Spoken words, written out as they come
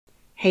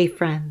Hey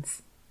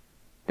friends,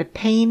 the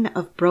pain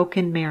of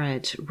broken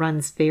marriage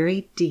runs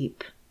very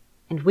deep,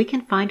 and we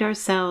can find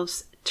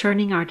ourselves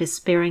turning our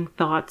despairing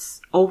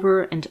thoughts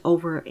over and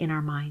over in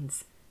our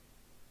minds.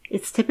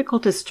 It's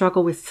typical to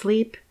struggle with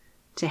sleep,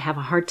 to have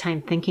a hard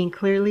time thinking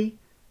clearly,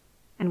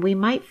 and we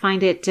might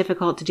find it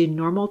difficult to do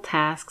normal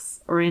tasks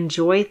or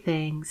enjoy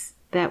things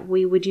that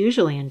we would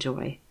usually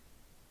enjoy.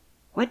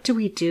 What do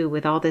we do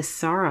with all this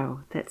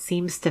sorrow that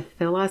seems to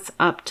fill us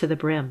up to the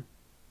brim?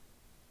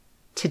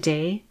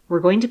 Today, we're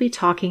going to be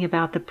talking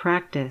about the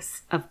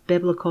practice of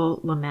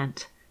biblical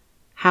lament,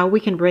 how we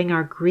can bring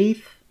our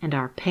grief and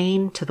our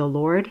pain to the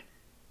Lord,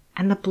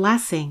 and the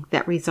blessing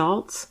that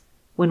results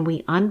when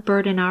we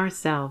unburden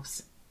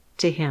ourselves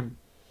to Him.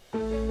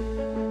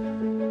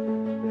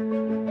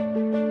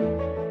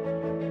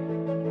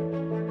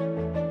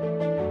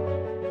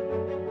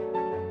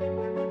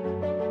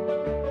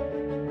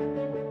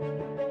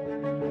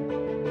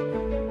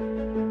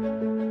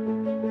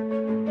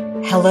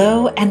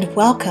 Hello and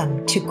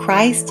welcome to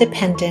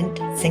Christ-dependent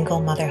single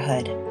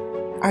motherhood.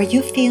 Are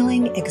you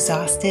feeling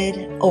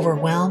exhausted,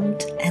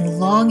 overwhelmed, and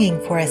longing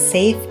for a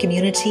safe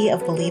community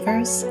of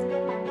believers?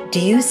 Do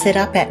you sit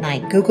up at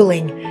night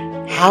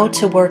Googling how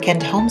to work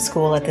and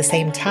homeschool at the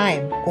same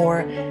time,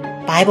 or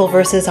Bible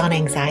verses on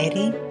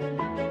anxiety?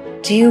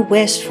 Do you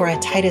wish for a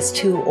Titus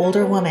 2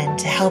 older woman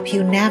to help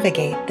you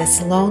navigate this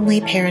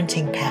lonely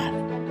parenting path?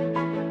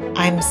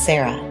 I'm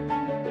Sarah,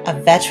 a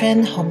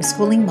veteran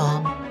homeschooling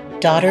mom,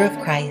 daughter of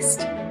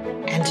Christ,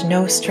 and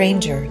no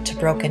stranger to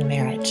broken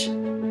marriage.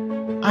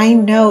 I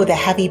know the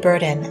heavy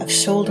burden of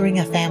shouldering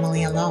a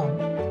family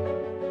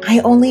alone. I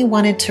only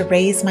wanted to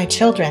raise my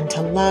children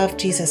to love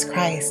Jesus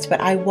Christ, but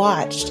I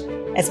watched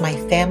as my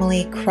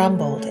family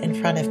crumbled in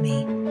front of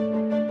me.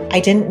 I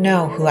didn't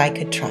know who I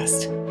could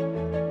trust,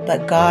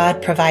 but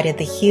God provided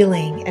the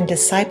healing and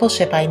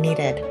discipleship I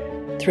needed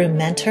through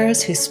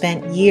mentors who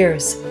spent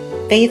years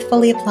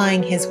faithfully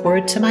applying His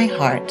word to my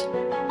heart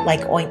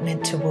like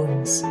ointment to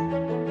wounds.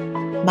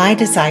 My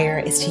desire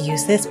is to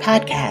use this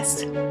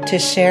podcast to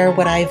share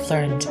what I've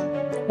learned,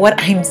 what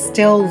I'm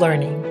still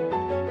learning.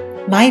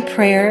 My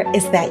prayer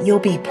is that you'll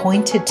be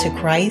pointed to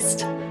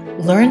Christ,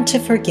 learn to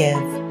forgive,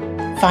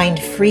 find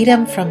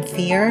freedom from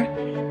fear,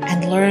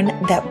 and learn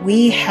that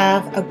we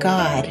have a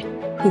God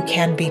who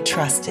can be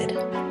trusted.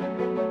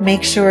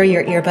 Make sure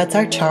your earbuds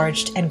are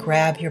charged and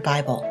grab your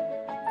Bible.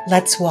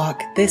 Let's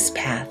walk this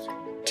path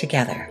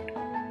together.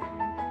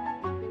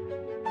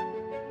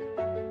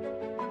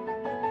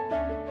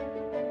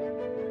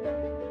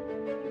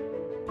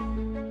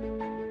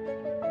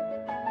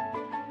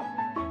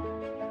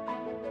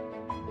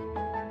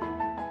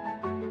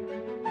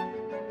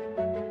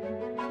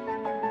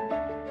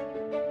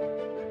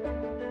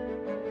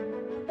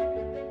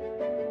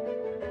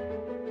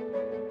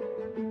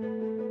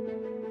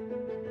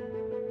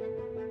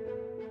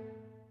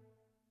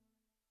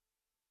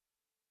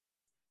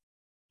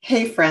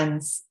 Hey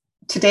friends,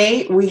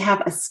 today we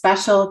have a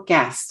special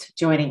guest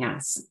joining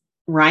us,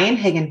 Ryan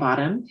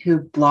Higginbottom, who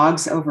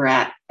blogs over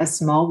at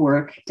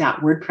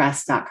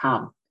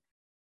asmallwork.wordpress.com.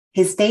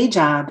 His day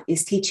job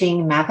is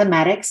teaching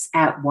mathematics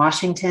at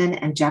Washington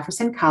and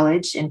Jefferson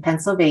College in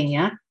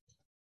Pennsylvania.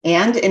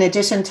 And in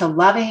addition to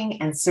loving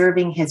and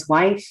serving his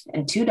wife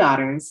and two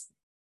daughters,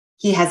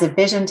 he has a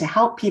vision to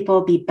help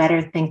people be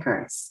better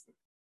thinkers,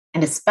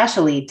 and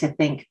especially to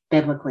think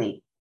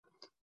biblically.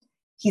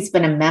 He's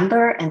been a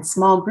member and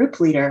small group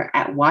leader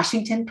at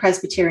Washington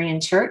Presbyterian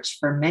Church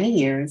for many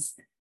years,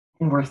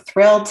 and we're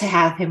thrilled to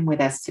have him with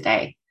us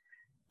today.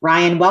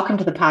 Ryan, welcome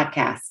to the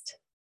podcast.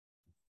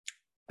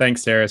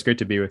 Thanks, Sarah. It's great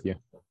to be with you.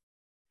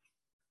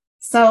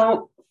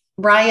 So,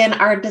 Ryan,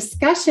 our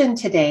discussion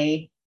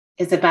today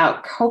is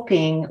about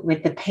coping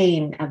with the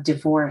pain of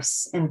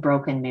divorce and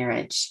broken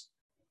marriage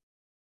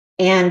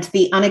and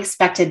the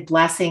unexpected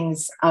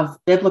blessings of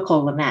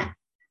biblical lament.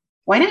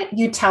 Why don't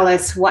you tell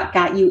us what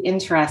got you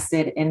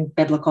interested in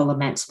biblical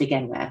lament to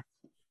begin with?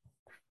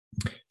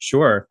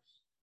 Sure.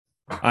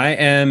 I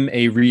am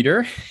a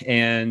reader,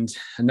 and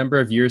a number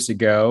of years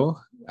ago,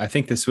 I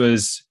think this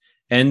was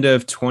end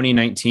of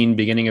 2019,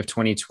 beginning of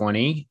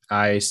 2020,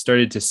 I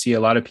started to see a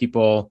lot of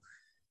people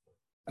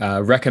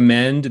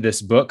recommend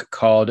this book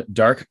called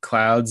Dark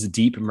Clouds,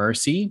 Deep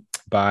Mercy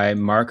by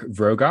Mark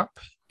Vroegop.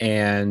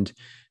 And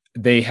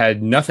they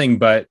had nothing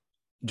but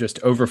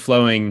just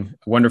overflowing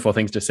wonderful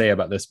things to say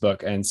about this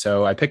book. And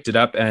so I picked it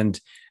up, and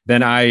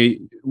then I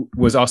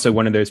was also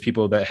one of those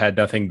people that had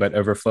nothing but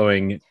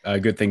overflowing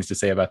good things to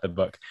say about the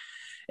book.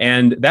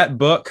 And that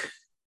book,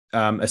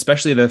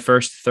 especially the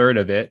first third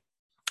of it,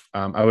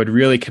 I would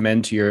really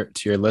commend to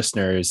your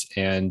listeners,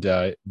 and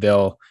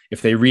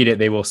if they read it,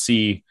 they will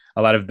see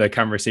a lot of the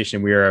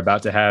conversation we are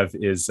about to have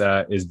is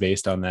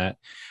based on that.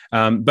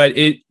 But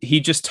he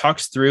just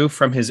talks through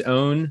from his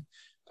own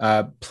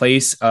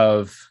place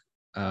of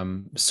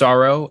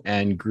sorrow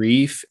and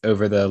grief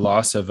over the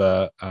loss of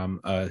a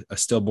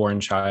stillborn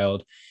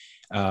child,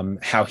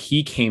 how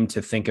he came to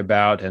think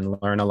about and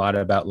learn a lot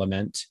about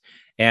lament.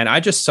 And I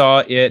just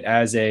saw it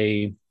as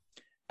a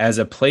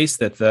place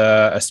that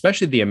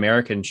especially the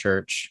American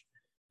church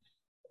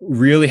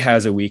really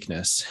has a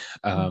weakness.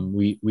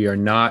 We are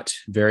not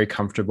very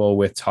comfortable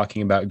with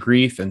talking about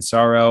grief and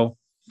sorrow.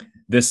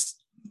 This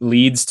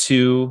leads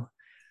to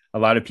a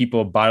lot of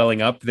people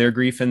bottling up their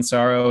grief and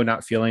sorrow,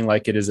 not feeling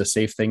like it is a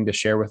safe thing to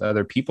share with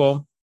other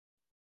people.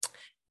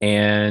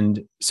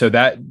 And so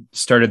that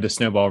started the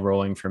snowball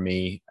rolling for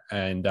me.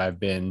 And I've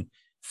been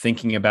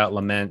thinking about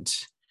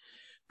lament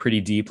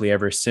pretty deeply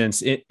ever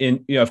since.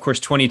 Of course,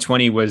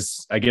 2020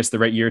 was, I guess, the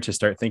right year to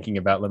start thinking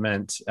about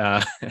lament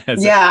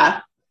as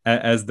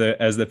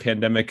the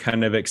pandemic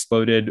kind of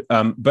exploded.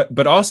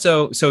 But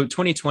also, so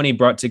 2020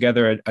 brought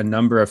together a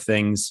number of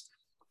things.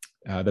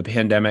 The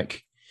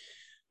pandemic,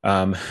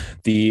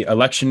 the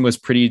election was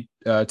pretty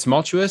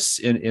tumultuous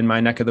in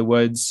my neck of the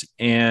woods,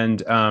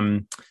 and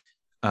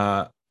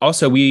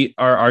also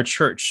our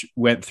church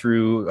went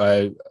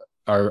through.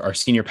 Our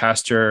senior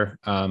pastor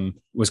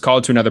was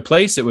called to another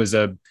place. It was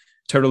a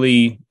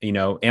totally,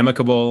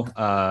 amicable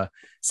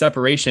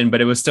separation,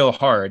 but it was still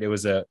hard. It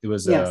was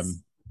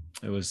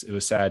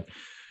sad.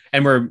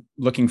 And we're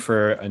looking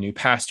for a new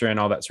pastor and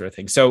all that sort of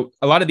thing. So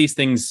a lot of these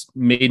things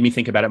made me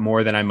think about it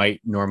more than I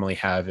might normally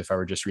have if I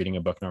were just reading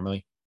a book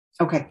normally.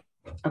 Okay.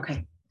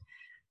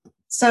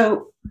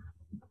 So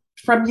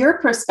from your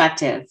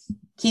perspective,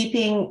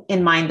 keeping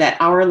in mind that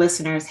our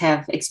listeners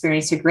have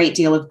experienced a great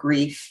deal of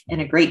grief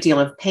and a great deal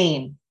of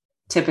pain,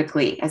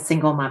 typically as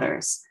single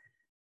mothers,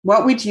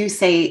 what would you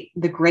say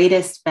the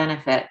greatest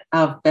benefit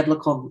of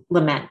biblical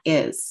lament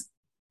is?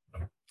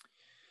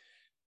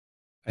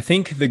 I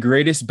think the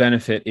greatest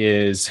benefit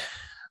is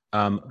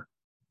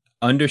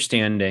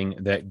understanding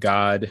that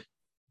God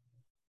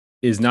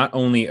is not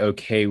only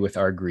okay with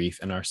our grief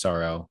and our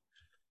sorrow,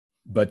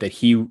 but that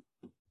he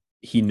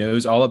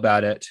knows all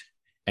about it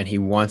and he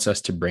wants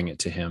us to bring it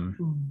to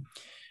him.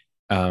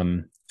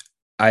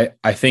 I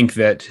think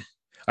that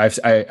I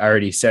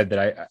already said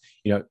that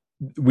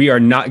we are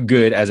not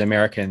good as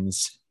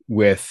Americans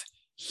with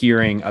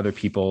hearing other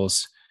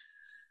people's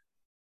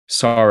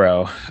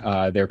sorrow,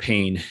 their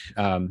pain.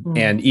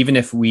 And even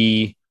if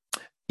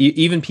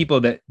even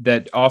people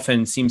that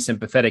often seem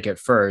sympathetic at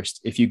first,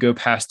 if you go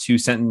past two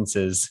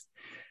sentences,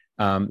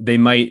 they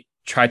might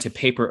try to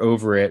paper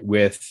over it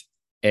with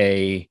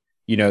they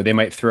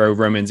might throw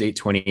Romans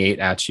 8:28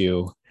 at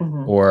you,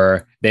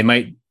 or they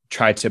might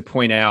try to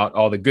point out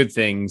all the good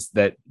things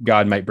that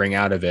God might bring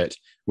out of it,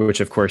 which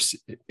of course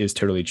is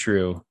totally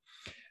true.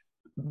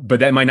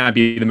 But that might not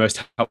be the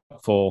most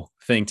helpful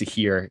thing to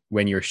hear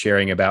when you're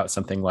sharing about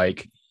something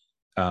like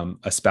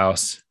a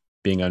spouse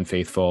being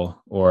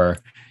unfaithful, or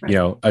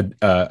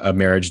a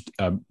marriage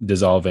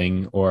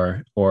dissolving,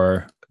 or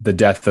the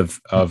death of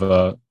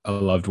a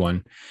loved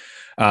one.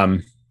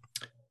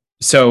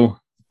 So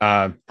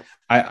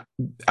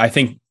I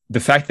think the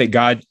fact that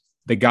God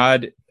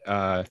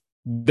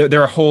there's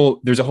a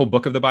whole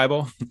book of the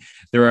Bible.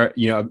 There are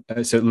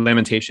so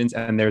Lamentations,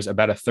 and there's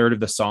about a third of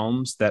the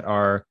Psalms that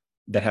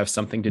have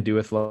something to do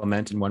with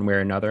lament in one way or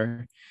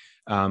another.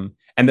 And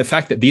the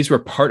fact that these were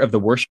part of the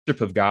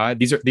worship of God,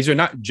 these are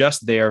not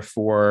just there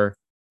for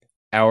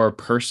our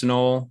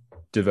personal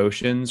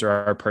devotions or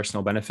our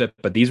personal benefit,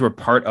 but these were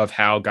part of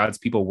how God's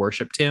people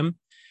worshiped him.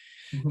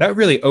 That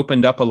really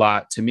opened up a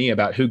lot to me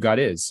about who God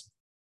is.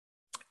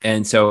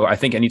 And so I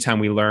think anytime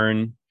we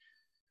learn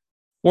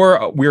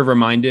or we're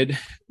reminded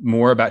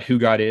more about who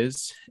God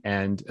is,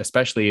 and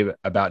especially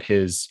about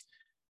his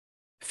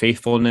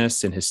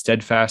faithfulness and his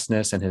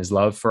steadfastness and his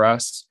love for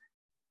us,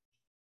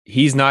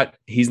 he's not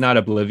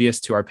oblivious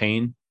to our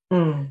pain.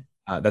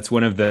 That's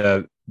one of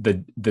the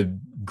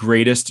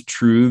greatest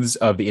truths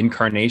of the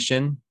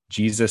incarnation.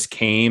 Jesus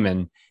came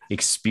and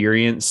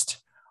experienced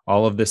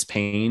all of this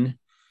pain,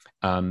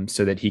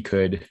 so that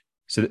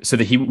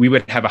we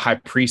would have a high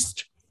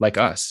priest like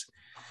us.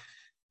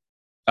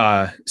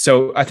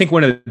 So I think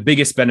one of the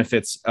biggest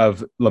benefits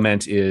of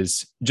lament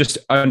is just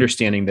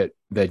understanding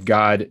that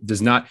God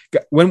does not,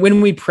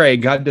 when we pray,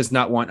 God does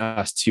not want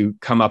us to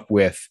come up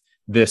with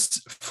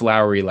this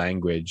flowery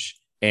language,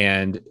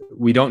 and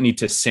we don't need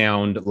to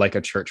sound like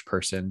a church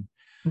person.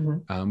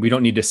 We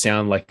don't need to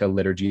sound like a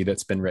liturgy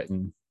that's been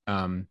written.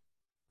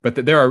 But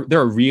there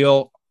are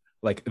real,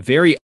 like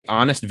very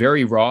honest,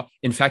 very raw,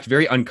 in fact,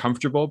 very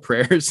uncomfortable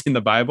prayers in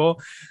the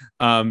Bible.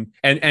 And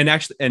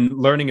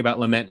learning about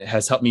lament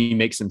has helped me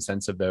make some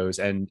sense of those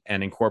and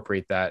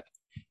incorporate that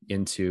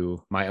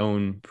into my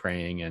own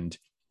praying, and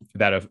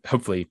that of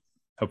hopefully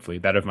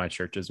that of my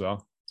church as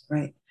well.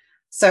 Right.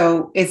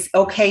 So it's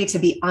okay to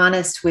be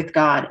honest with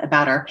God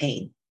about our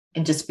pain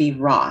and just be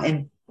raw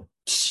and,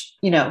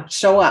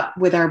 show up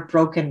with our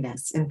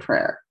brokenness in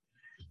prayer.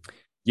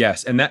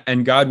 Yes.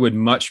 And God would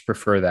much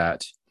prefer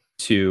that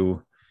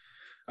to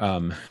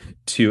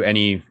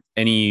any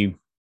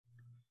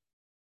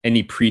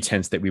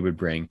pretense that we would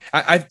bring.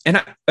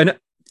 And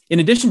in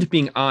addition to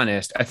being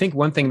honest, I think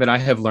one thing that I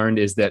have learned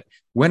is that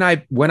when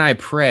I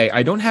pray,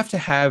 I don't have to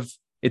have,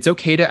 it's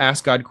okay to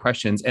ask God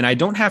questions, and I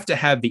don't have to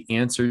have the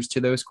answers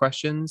to those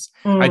questions.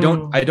 I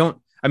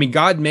mean,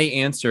 God may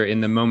answer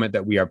in the moment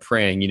that we are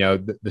praying.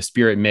 The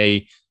Spirit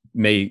may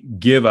may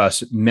give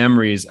us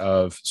memories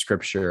of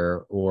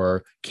scripture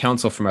or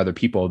counsel from other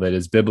people that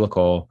is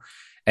biblical.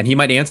 And he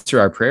might answer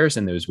our prayers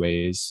in those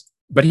ways,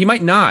 but he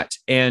might not.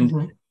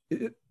 And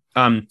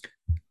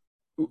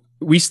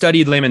we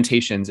studied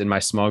Lamentations in my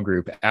small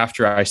group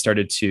after I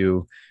started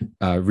to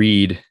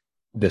read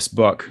this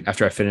book,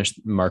 after I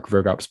finished Mark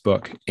Vergop's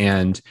book.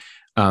 And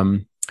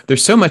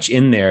there's so much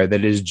in there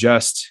that is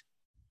just,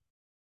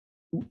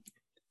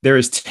 there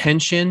is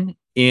tension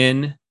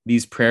in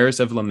these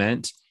prayers of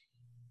lament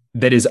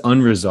that is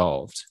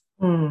unresolved.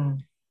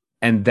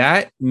 And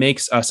that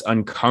makes us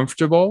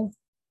uncomfortable.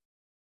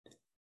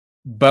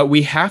 But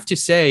we have to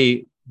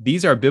say,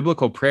 these are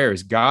biblical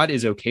prayers. God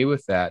is okay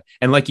with that.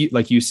 And like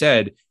you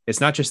said,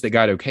 it's not just that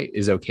God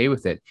is okay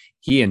with it.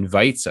 He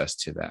invites us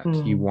to that.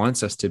 He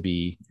wants us to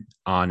be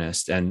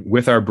honest and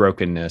with our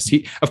brokenness.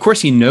 Of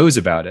course, he knows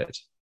about it.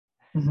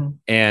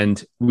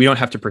 And we don't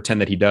have to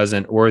pretend that he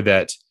doesn't, or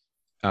that,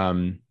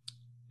 Romans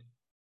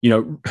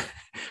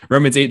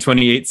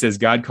 8:28 says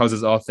God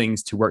causes all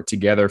things to work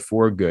together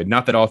for good.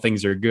 Not that all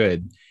things are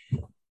good,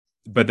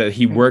 but that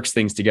he works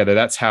things together.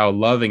 That's how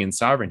loving and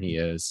sovereign he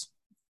is.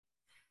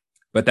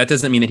 But that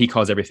doesn't mean that he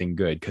calls everything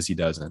good, because he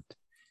doesn't.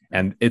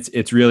 And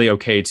it's really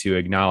okay to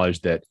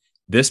acknowledge that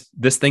this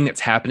thing that's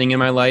happening in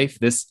my life,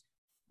 this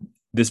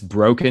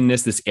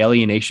brokenness, this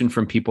alienation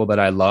from people that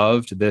I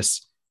loved,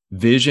 this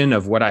vision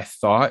of what I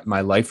thought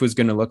my life was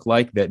going to look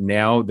like, that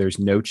now there's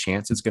no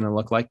chance it's going to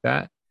look like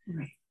that.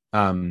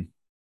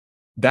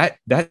 That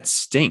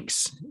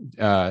stinks.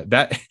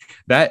 That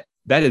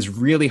is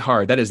really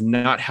hard. That is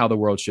not how the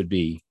world should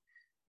be.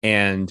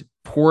 And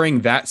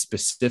pouring that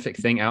specific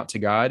thing out to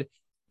God,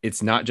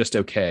 it's not just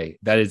okay.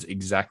 That is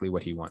exactly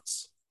what he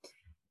wants.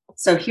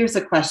 So here's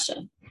a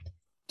question.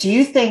 Do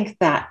you think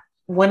that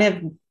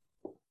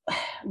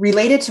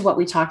related to what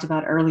we talked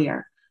about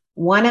earlier,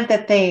 one of the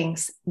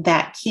things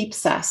that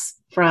keeps us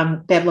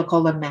from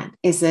biblical lament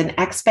is an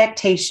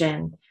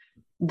expectation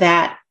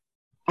that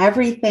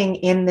everything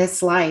in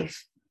this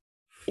life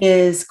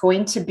is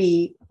going to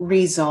be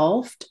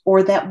resolved,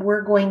 or that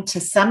we're going to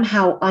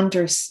somehow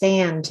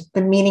understand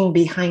the meaning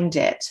behind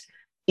it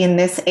in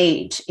this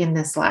age, in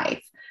this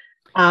life?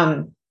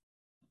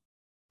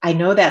 I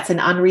know that's an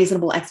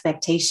unreasonable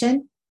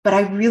expectation, but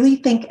I really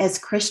think as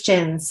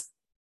Christians,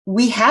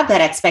 we have that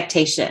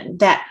expectation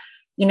that,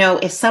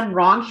 if some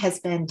wrong has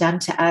been done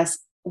to us,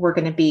 we're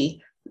going to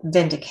be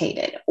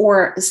vindicated,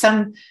 or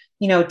some,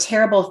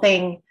 terrible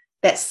thing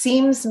that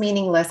seems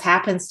meaningless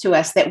happens to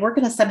us, that we're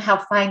going to somehow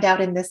find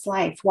out in this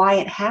life why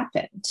it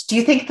happened. Do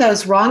you think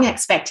those wrong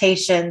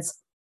expectations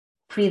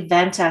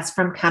prevent us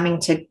from coming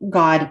to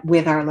God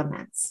with our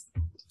laments?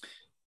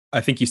 I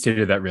think you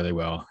stated that really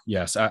well.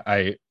 Yes,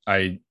 I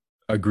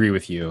agree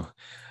with you.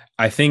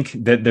 I think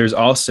that there's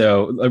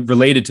also,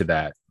 related to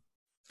that,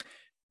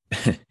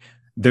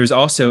 there's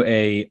also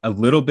a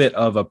little bit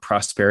of a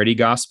prosperity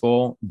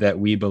gospel that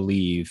we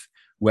believe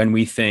when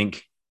we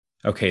think,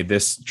 okay,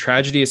 this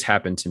tragedy has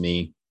happened to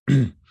me.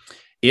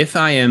 If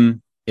I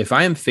am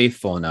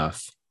faithful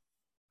enough,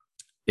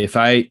 if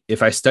I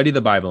study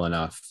the Bible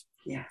enough,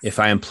 yes, if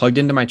I am plugged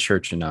into my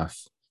church enough,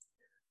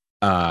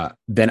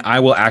 then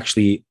I will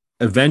actually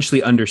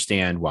eventually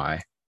understand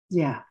why.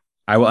 Yeah.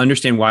 I will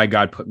understand why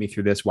God put me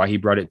through this, why he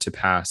brought it to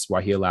pass,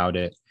 why he allowed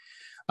it.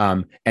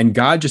 And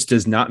God just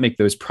does not make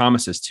those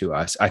promises to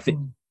us. I think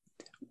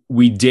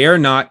we dare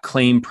not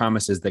claim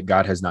promises that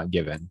God has not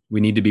given.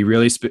 We need to be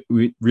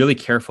really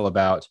careful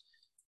about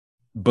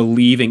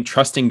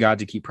trusting God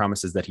to keep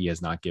promises that he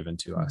has not given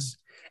to us.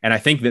 And I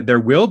think that there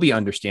will be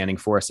understanding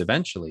for us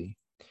eventually,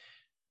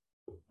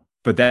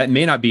 but that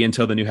may not be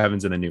until the new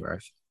heavens and the new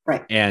earth.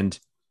 Right.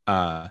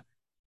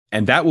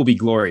 And that will be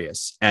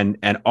glorious. And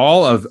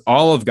all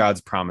of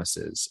God's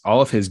promises,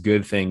 all of his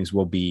good things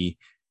will be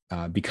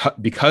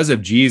because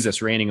of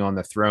Jesus reigning on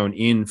the throne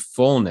in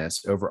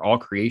fullness over all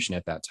creation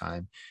at that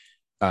time.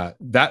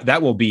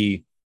 That will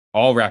be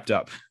all wrapped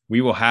up.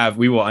 We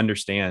will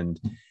understand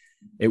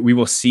it. We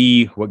will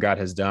see what God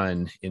has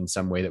done in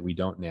some way that we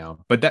don't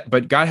now.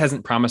 But God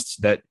hasn't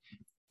promised that,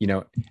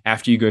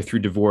 after you go through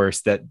divorce,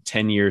 that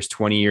 10 years,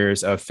 20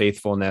 years of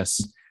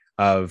faithfulness,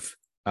 of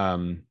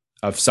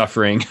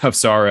suffering, of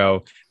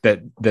sorrow,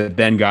 that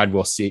then God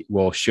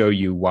will show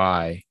you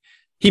why.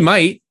 He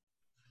might,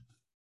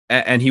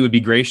 and he would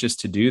be gracious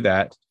to do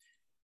that,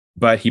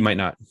 but he might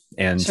not.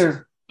 And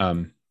sure.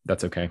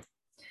 That's okay.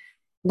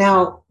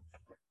 Now,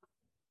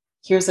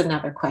 here's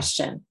another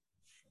question.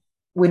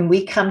 When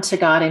we come to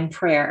God in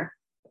prayer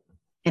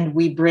and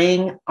we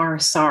bring our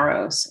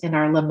sorrows and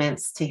our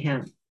laments to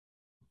him,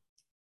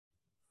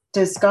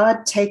 does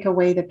God take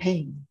away the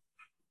pain?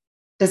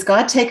 Does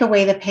God take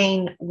away the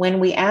pain when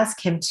we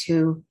ask him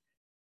to,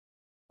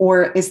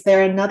 or is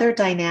there another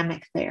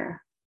dynamic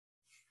there?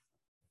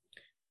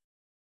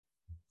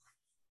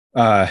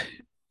 I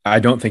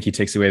don't think he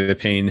takes away the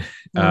pain,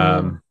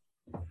 but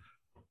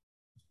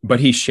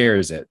he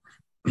shares it.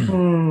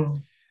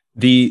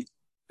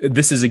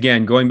 This is,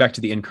 again, going back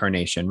to the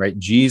incarnation, right?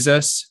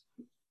 Jesus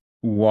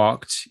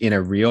walked in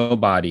a real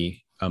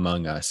body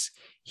among us.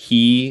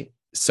 He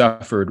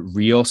suffered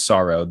real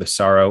sorrow, the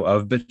sorrow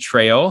of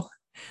betrayal,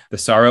 the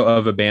sorrow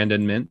of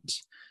abandonment,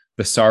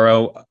 the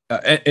sorrow,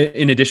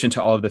 in addition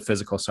to all of the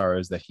physical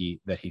sorrows that he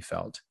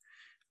felt.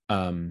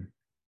 And,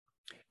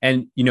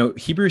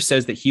 Hebrews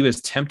says that he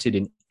was tempted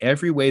in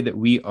every way that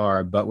we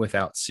are, but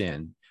without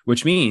sin,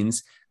 which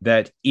means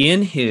that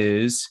in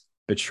his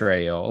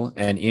betrayal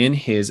and in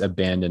his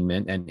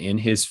abandonment and in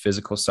his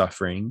physical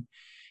suffering,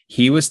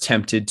 he was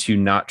tempted to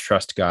not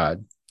trust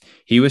God.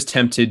 He was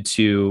tempted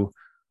to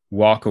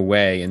walk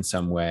away in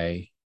some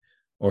way,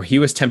 or he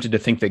was tempted to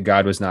think that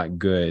God was not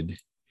good.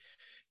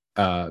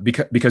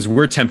 Because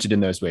we're tempted in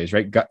those ways,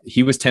 right? God,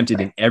 he was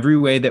tempted in every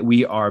way that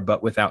we are,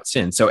 but without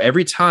sin. So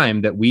every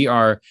time that we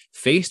are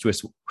faced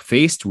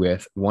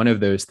with one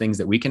of those things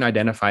that we can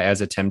identify as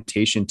a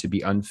temptation to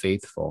be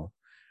unfaithful,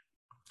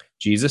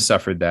 Jesus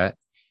suffered that,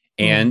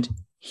 and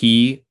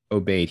he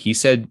obeyed. He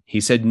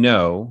said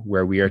no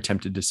where we are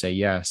tempted to say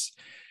yes.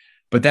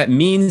 But that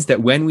means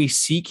that when we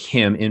seek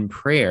him in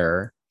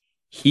prayer,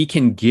 he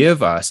can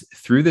give us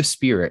through the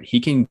Spirit. He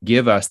can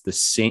give us the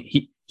same.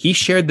 He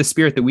shared the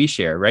Spirit that we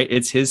share, right?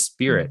 It's his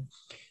Spirit.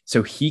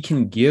 So he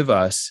can give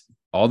us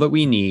all that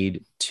we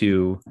need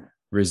to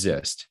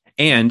resist.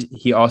 And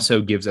he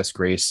also gives us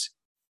grace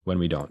when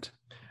we don't.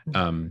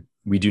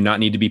 We do not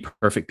need to be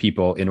perfect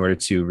people in order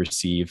to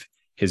receive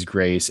his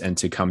grace and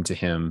to come to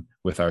him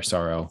with our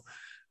sorrow.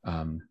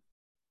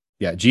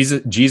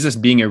 Jesus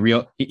being a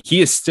real,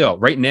 he is still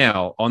right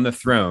now on the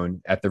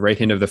throne at the right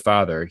hand of the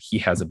Father. He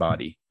has a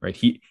body, right?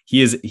 He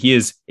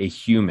is a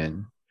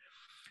human.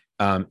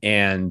 That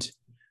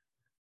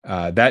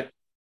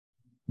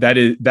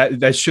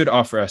should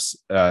offer us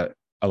a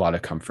lot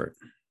of comfort.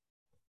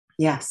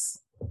 Yes.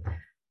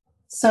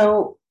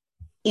 So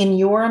in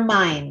your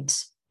mind,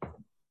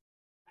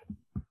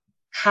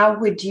 how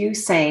would you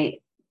say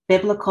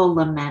biblical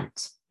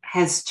lament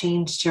has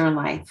changed your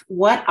life?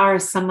 What are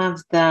some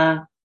of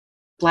the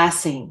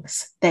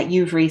blessings that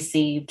you've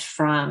received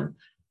from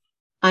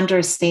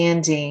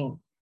understanding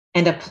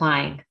and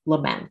applying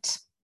lament?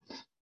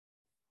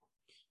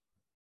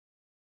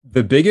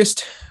 The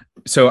biggest,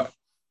 so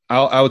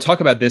I'll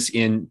talk about this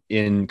in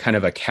kind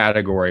of a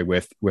category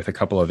with a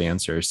couple of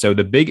answers. So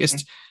the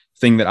biggest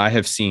thing that I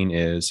have seen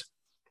is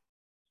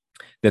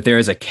that there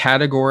is a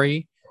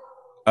category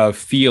of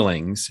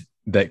feelings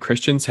that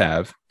Christians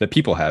have, that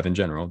people have in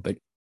general,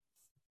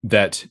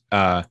 that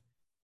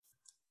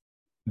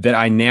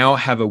I now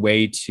have a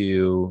way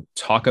to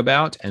talk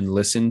about and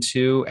listen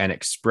to and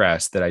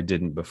express that I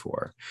didn't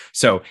before.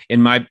 So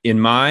in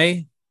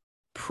my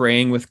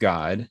praying with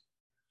God,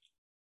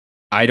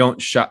 I don't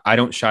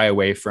shy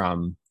away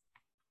from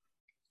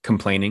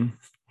complaining,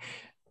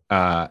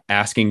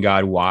 asking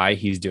God why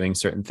he's doing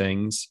certain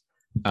things,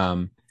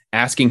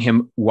 asking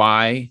him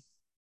why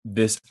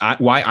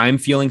I'm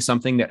feeling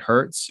something that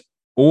hurts,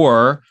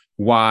 or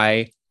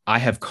why I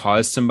have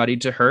caused somebody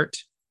to hurt.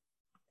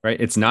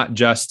 Right? It's not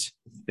just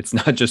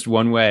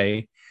one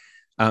way,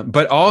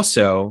 but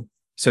also,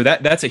 so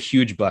that's a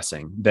huge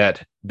blessing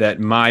that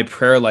my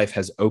prayer life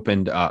has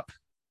opened up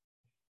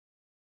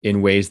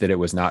in ways that it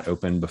was not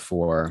open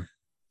before.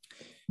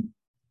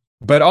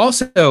 But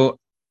also,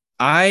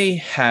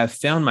 I have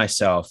found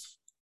myself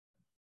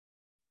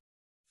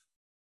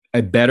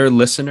a better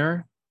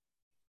listener,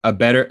 a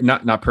better,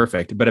 not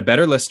perfect, but a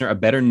better listener, a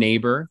better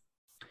neighbor.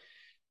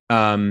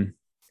 One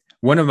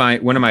of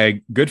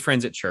my good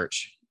friends at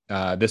church,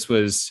 this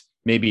was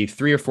maybe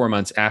 3 or 4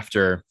 months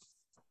after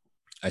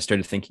I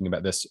started thinking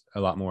about this a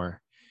lot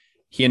more.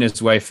 He and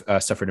his wife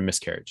suffered a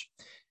miscarriage.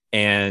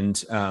 And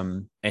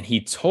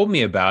he told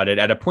me about it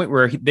at a point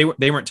where they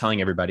weren't telling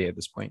everybody at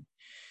this point.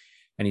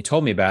 And he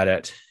told me about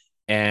it.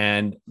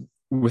 And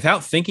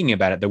without thinking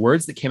about it, the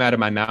words that came out of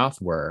my mouth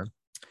were,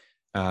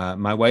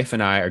 my wife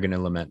and I are going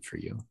to lament for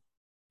you.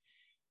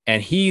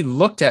 And he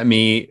looked at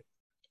me,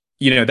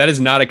 that is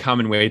not a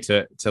common way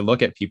to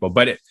look at people,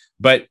 but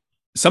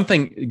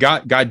something,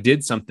 God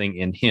did something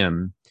in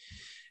him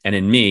and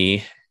in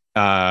me,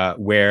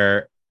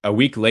 where a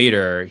week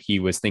later he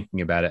was thinking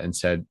about it and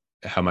said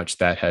how much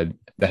that had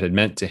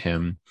meant to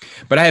him.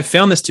 But I have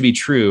found this to be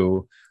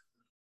true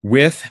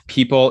with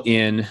people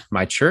in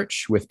my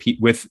church, with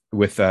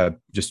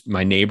just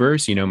my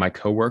neighbors, my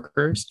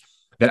coworkers,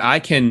 that I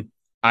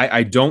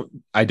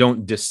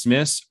don't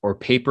dismiss or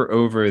paper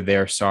over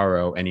their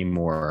sorrow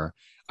anymore.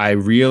 I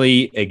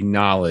really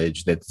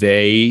acknowledge that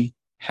they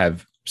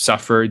have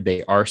suffered,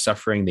 they are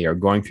suffering, they are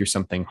going through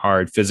something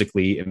hard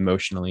physically,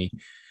 emotionally,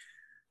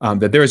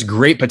 that there is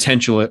great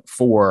potential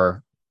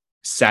for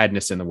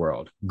sadness in the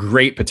world,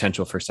 great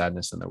potential for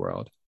sadness in the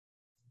world.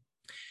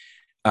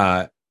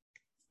 That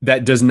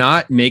does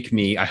not make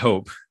me, I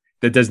hope,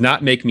 that does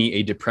not make me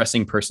a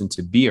depressing person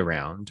to be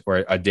around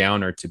or a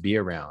downer to be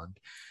around,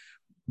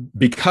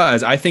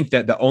 because I think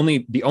that the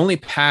only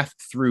path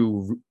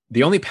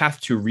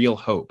to real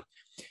hope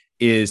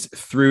is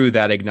through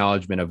that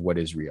acknowledgement of what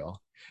is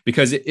real.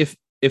 Because if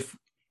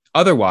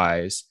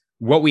otherwise,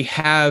 what we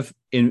have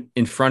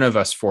in front of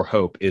us for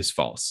hope is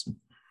false.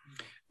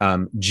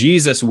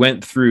 Jesus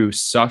went through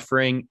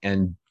suffering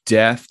and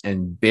death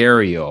and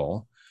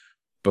burial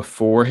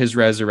before his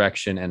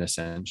resurrection and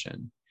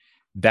ascension.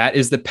 That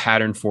is the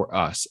pattern for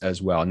us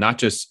as well, not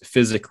just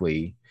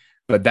physically,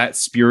 but that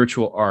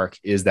spiritual arc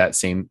is that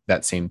same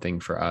thing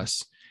for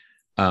us.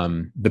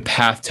 The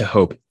path to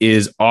hope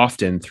is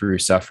often through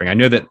suffering. I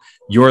know that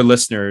your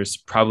listeners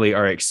probably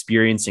are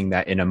experiencing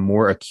that in a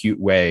more acute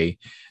way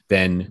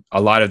than a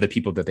lot of the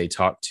people that they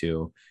talk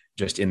to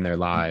just in their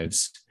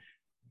lives.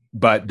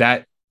 But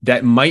that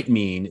might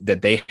mean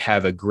that they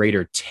have a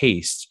greater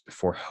taste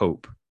for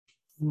hope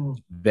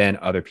than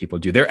other people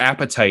do. Their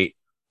appetite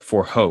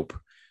for hope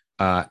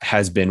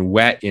has been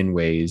whet in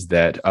ways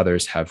that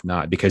others have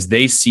not, because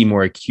they see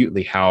more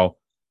acutely how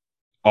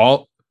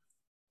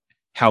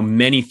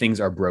many things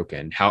are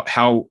broken,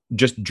 how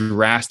just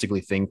drastically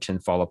things can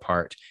fall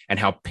apart, and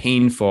how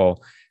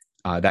painful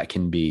that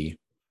can be.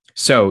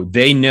 So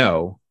they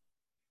know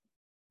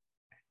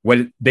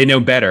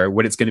better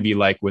what it's going to be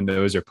like when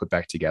those are put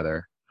back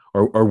together,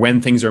 or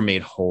when things are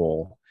made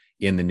whole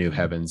in the new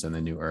heavens and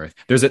the new earth.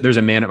 There's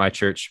a man at my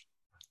church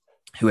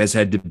who has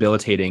had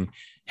debilitating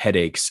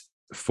headaches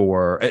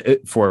for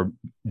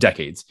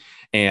decades,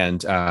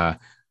 and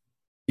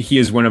he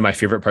is one of my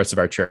favorite parts of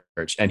our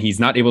church, and he's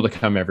not able to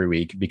come every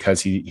week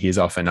because he is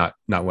often not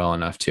well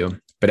enough to.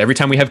 But every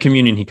time we have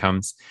communion, he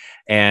comes.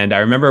 And I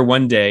remember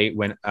one day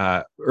when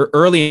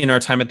early in our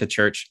time at the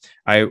church,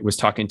 I was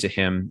talking to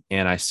him,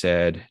 and I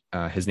said,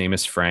 his name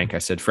is Frank. I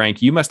said,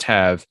 Frank, you must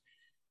have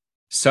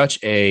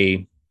such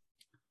a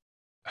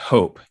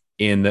hope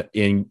in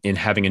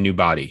having a new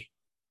body,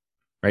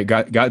 right?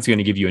 God's going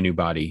to give you a new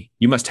body.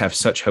 You must have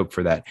such hope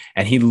for that.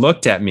 And he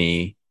looked at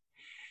me,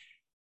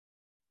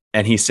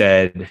 and he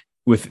said,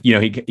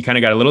 he kind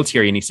of got a little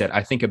teary, and he said,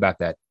 I think about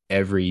that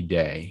every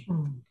day.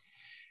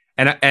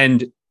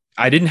 And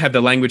I didn't have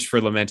the language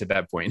for lament at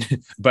that point,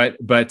 but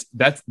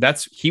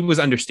that's he was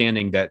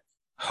understanding that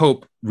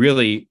hope,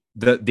 really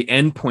the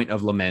end point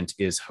of lament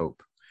is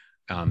hope.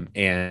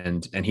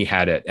 And he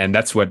had it. And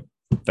that's what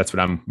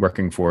I'm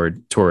working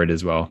toward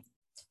as well.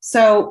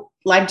 So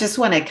I just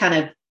want to kind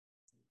of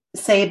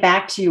say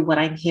back to you what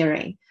I'm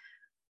hearing.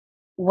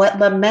 What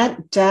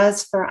lament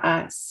does for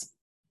us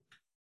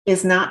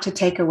is not to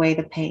take away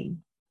the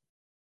pain,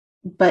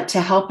 but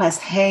to help us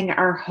hang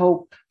our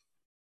hope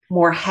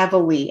more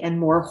heavily and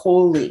more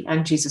wholly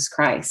on Jesus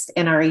Christ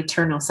and our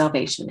eternal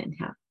salvation in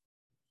him.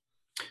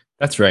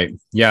 That's right.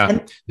 Yeah.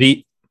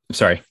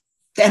 Sorry.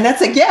 And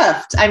that's a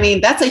gift. I mean,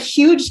 that's a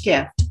huge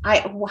gift.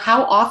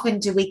 How often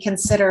do we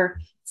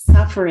consider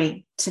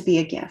suffering to be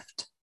a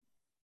gift?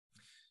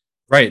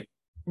 Right.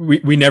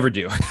 We never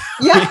do.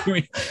 Yeah.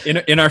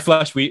 in our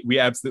flesh, we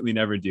absolutely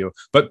never do.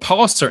 But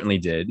Paul certainly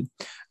did.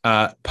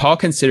 Paul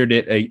considered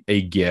it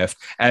a gift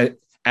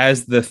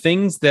as the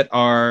things that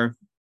are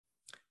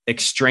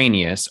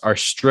extraneous are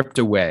stripped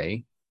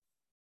away.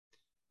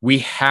 We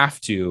have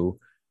to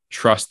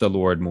trust the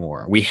Lord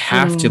more. We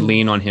have to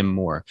lean on him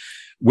more.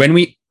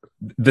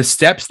 The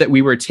steps that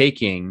we were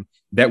taking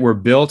that were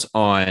built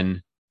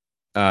on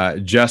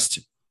just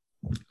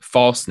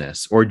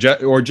falseness or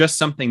just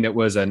something that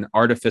was an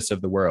artifice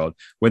of the world,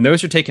 when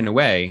those are taken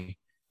away,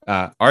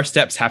 our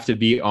steps have to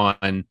be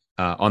on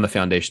the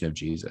foundation of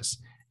Jesus.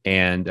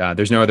 And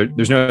there's no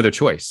other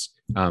choice.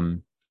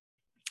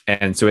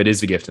 And so it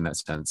is a gift in that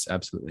sense.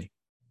 Absolutely.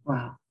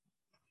 Wow.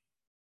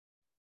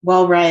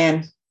 Well,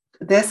 Ryan,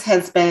 this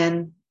has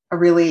been a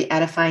really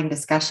edifying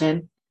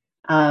discussion.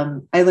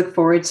 I look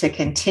forward to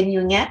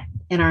continuing it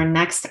in our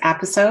next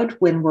episode,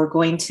 when we're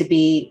going to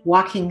be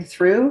walking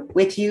through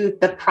with you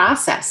the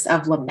process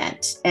of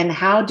lament, and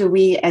how do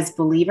we as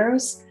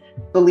believers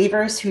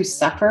who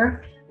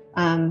suffer,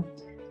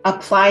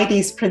 apply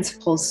these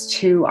principles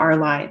to our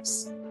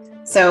lives.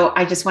 So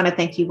I just want to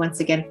thank you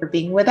once again for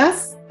being with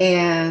us,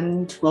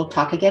 and we'll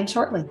talk again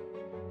shortly.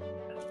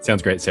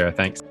 Sounds great, Sarah.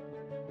 Thanks.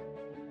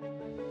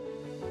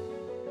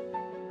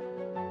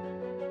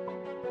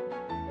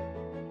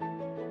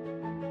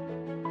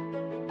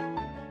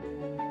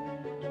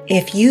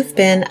 If you've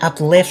been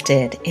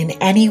uplifted in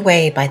any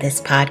way by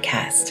this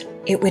podcast,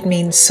 it would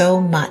mean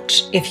so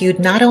much if you'd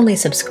not only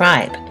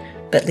subscribe,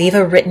 but leave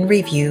a written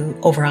review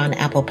over on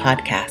Apple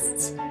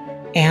Podcasts.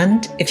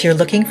 And if you're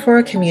looking for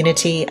a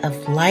community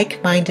of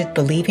like-minded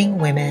believing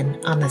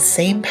women on the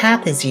same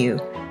path as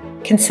you,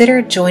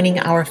 consider joining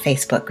our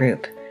Facebook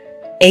group.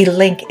 A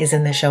link is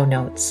in the show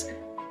notes.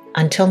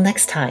 Until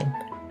next time,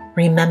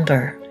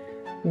 remember,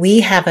 we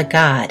have a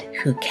God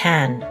who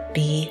can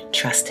be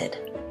trusted.